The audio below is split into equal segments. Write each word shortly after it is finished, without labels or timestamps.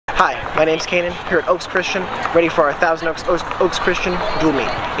Hi, my name's Kanan, here at Oaks Christian, ready for our 1000 Oaks Christian dual meet.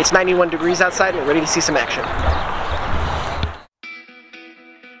 It's 91 degrees outside and we're ready to see some action.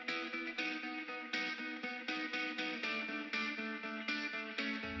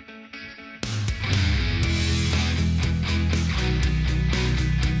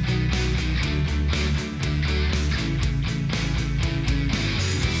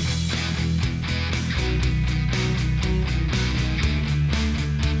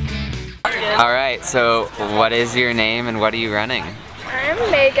 Alright, so what is your name and what are you running? I'm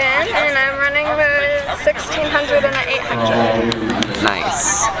Megan and I'm running the 1600 and the 800.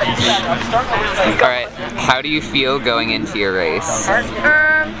 Nice. Alright, how do you feel going into your race? A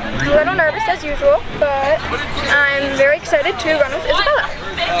little nervous as usual, but I'm very excited to run with Isabella.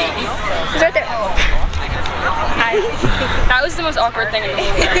 She's right there. Hi. That was the most awkward thing in the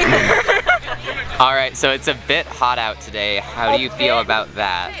whole Alright, so it's a bit hot out today. How do you feel about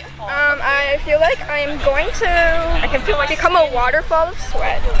that? I feel like I'm going to become a waterfall of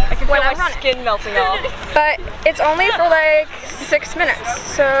sweat when I'm running. Skin melting off. But it's only for like 6 minutes,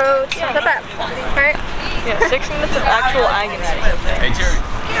 so it's not that bad, right? Yeah, 6 minutes of actual agony.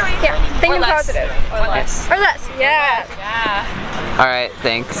 Yeah, thinking positive. Or less. Or less, yeah. Alright,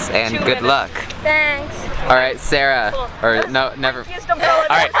 thanks and good luck. Thanks. Alright, Sarah. Or no, never.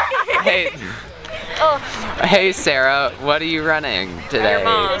 Alright, hey. Hey Sarah, what are you running today? Your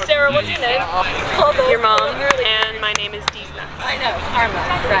mom. Hey Sarah, what's your name? Your mom, and my name is Deesna. I know, it's Arma,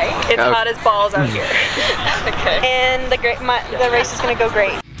 right? It's hot as balls out here. Okay. And the race is gonna go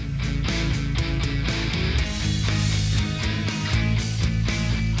great.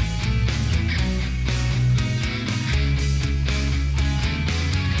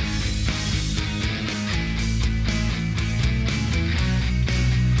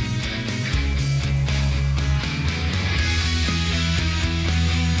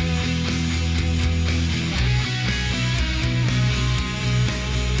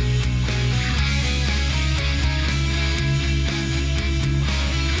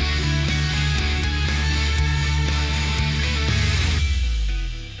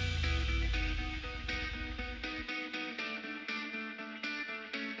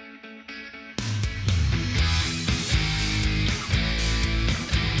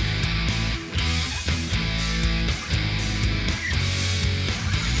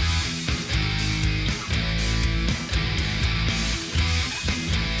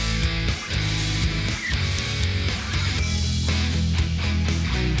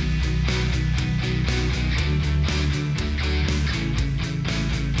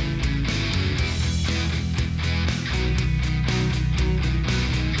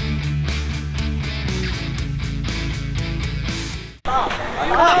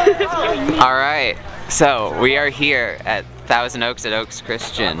 Alright, so we are here at 1000 Oaks at Oaks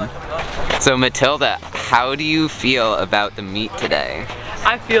Christian. So Matilda, how do you feel about the meet today?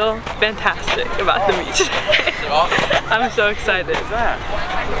 I feel fantastic about the meet today. I'm so excited.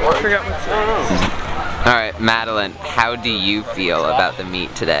 I forgot what's next. Alright, Madeline, how do you feel about the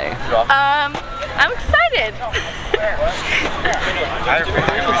meet today? I'm excited.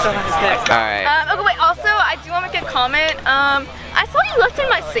 Alright. Okay, wait, also, I do want to make a comment. I saw you left in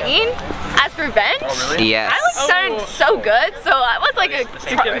my singing as revenge. Yes. I sounded so good, so that was like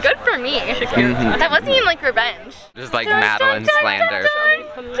good for me. That wasn't even like revenge. Just like Madeline slander.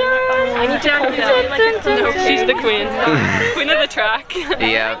 I need to calm down. She's the queen. Queen of the track.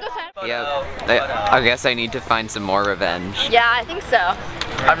 Yep. I guess I need to find some more revenge. Yeah, I think so.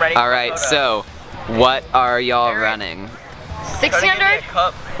 I'm ready. Alright, so what are y'all running? 1600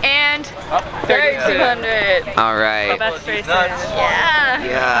 and 3200. Alright. Best races. Yeah.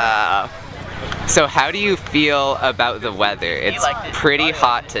 Yeah. So how do you feel about the weather? It's pretty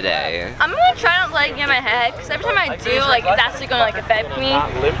hot today. I'm gonna try not to let it get in my head, because every time I do, like, it's actually gonna like affect me.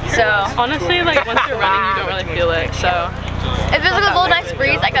 So Honestly, like once you're running, you don't really feel it. So if there's like a little nice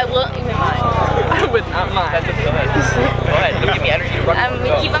breeze, like I wouldn't even mind. I would not mind. Give me energy to run. We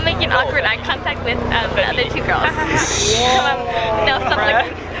keep on making awkward eye contact with the other two girls. No, stop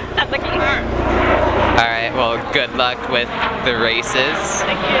looking. Stop looking. Alright, well good luck with the races.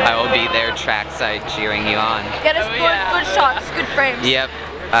 I will be there trackside cheering you on. Get us good shots, good frames. Yep,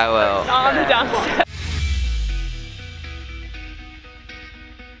 I will. On the downstairs.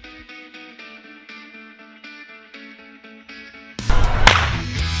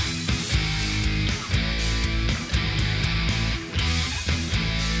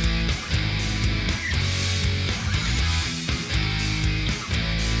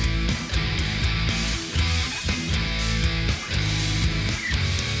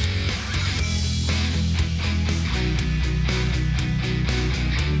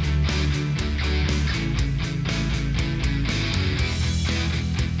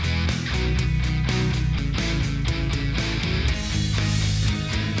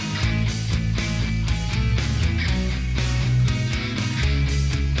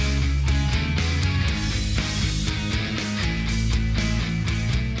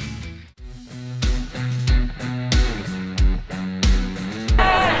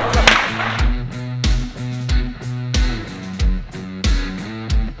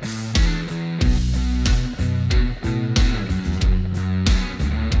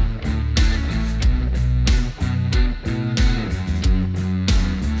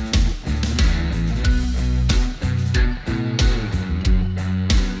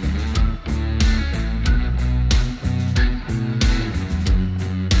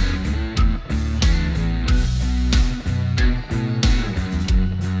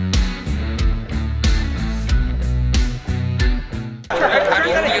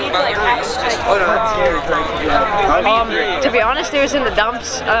 about your race? To be honest, it was in the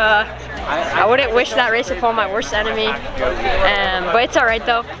dumps. I wouldn't wish that race upon my worst enemy, but it's alright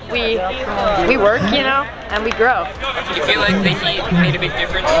though. We work, you know, and we grow. Do you feel like the heat made a big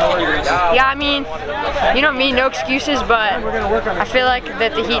difference in your race? Yeah, I mean, you know me, no excuses, but I feel like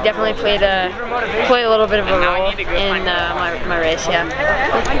that the heat definitely played a little bit of a role in my race, yeah.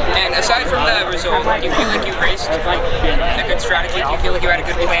 And aside from the result, do you feel like you raced a good strategy? Do you feel like you had a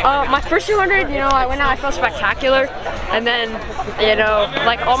good plan? My first 200, you know, I went out, I felt spectacular, and then, you know,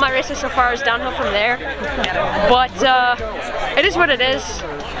 like all my races so far is downhill from there. But it is what it is.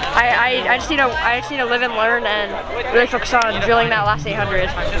 I just need to live and learn and really focus on drilling that last 800.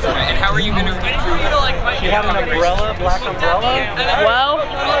 And how are you going to improve? You have an umbrella, black umbrella? Well,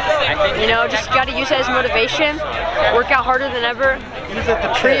 you know, just got to use it as motivation. Work out harder than ever.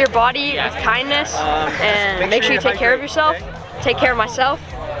 Treat your body with kindness, and make sure you take care of yourself. Take care of myself,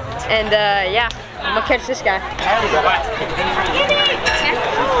 and yeah, I'm gonna catch this guy.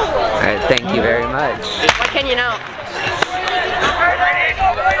 All right, thank you very much. What can you know?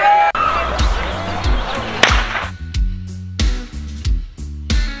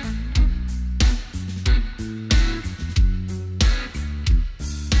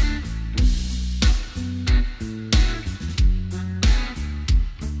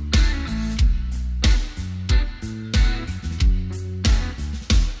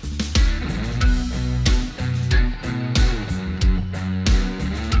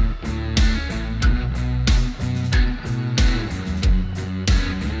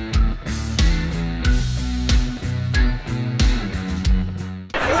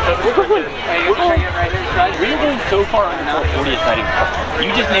 We're going so far under 440 exciting.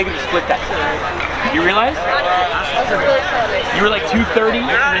 You just negative split that. You realize? You were like 230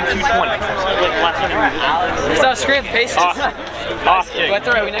 and then 220. Stop screaming, pace. Off. That's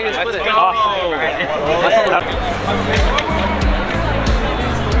alright, we negative split it. Off.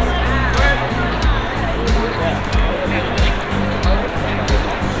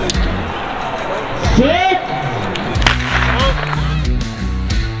 Yeah.